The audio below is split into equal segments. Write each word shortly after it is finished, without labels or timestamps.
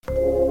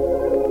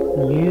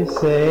You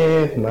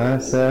saved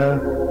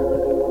myself.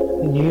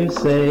 You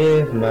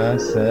saved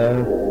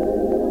myself.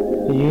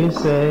 You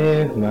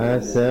saved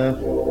myself,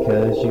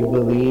 'cause you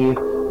believe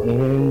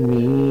in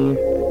me.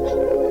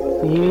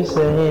 You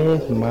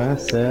saved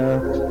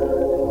myself.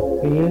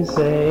 You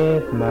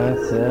saved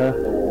myself,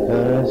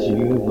 'cause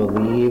you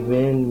believe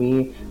in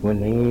me.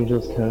 When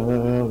angels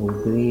come, we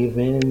believe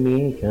in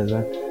me, 'cause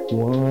I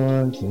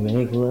want to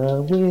make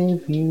love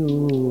with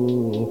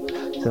you.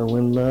 So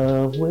in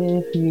love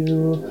with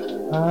you,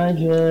 I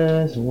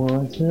just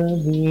want to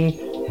be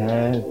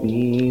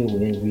happy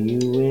with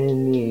you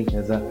and me,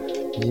 'cause I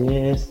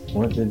just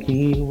want to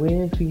be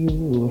with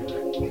you,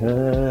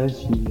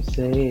 'cause you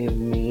saved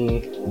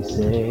me, you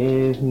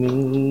saved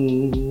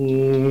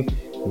me.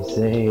 You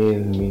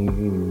save me.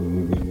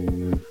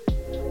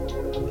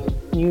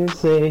 You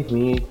save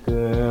me,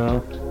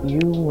 girl.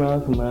 You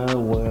rock my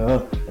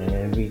world.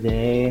 Every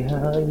day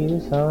how you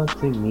talk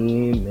to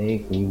me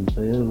make me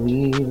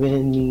believe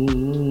in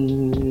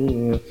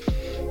me.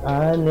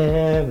 I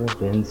never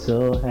been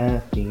so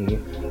happy.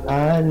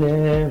 I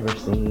never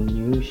seen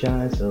you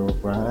shine so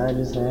bright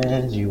just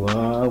as you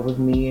are with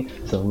me.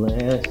 So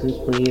let's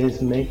just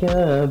please make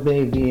a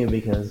baby,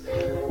 because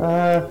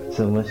I'm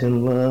so much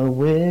in love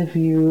with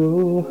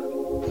you.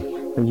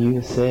 You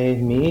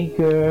save me,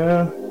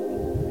 girl.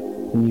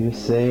 You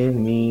save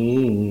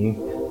me.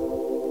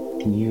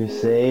 You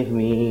save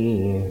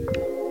me.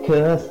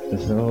 'Cause I'm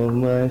so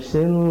much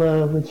in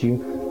love with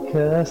you.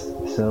 'Cause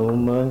I'm so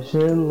much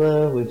in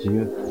love with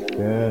you.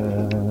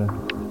 Girl,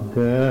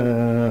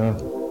 girl,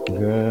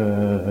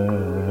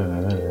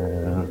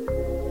 girl.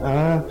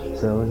 I'm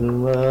so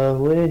in love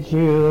with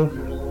you.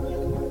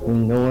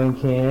 No one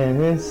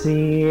can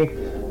see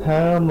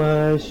how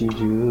much you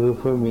do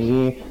for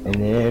me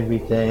and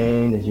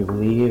everything that you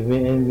believe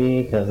in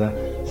me, 'cause I'm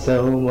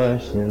so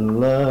much in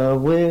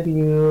love with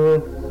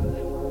you,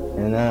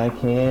 and I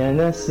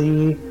cannot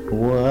see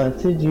what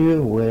to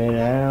do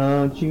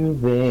without you,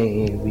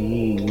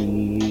 baby.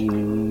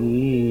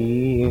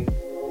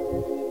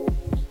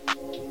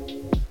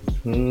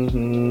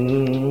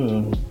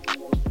 Mm-hmm.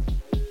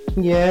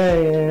 Yeah,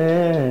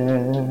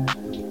 yeah.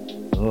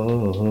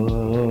 Oh,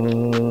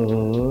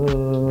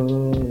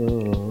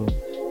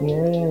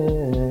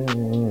 yeah.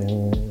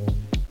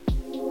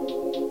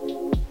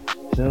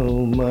 So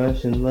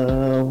much in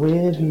love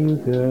with you,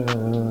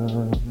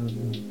 girl.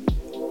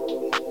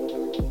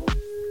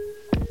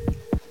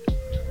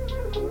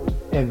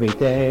 Every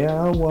day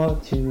I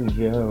walk to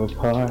your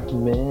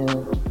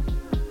apartment,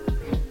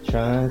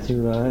 trying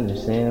to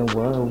understand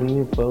what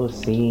we both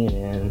seen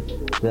in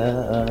the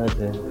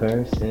other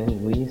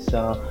person we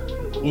saw.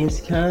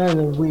 It's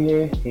kinda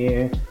weird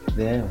here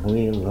that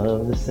we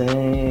love the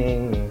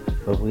same,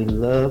 but we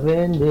love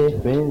in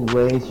different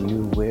ways.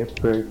 You wear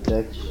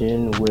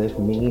protection with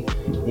me,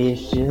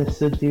 it's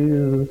just a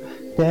dude.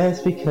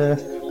 That's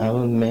because I'm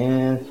a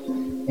man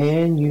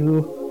and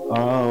you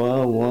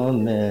are a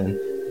woman.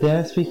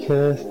 That's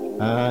because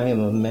I am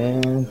a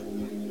man.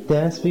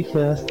 That's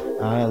because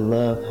I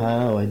love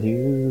how I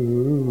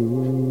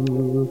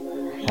do,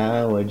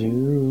 how I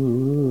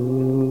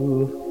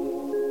do.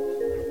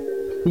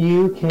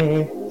 You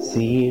can't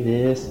see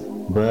this,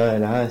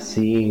 but I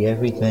see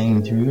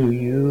everything through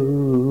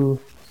you.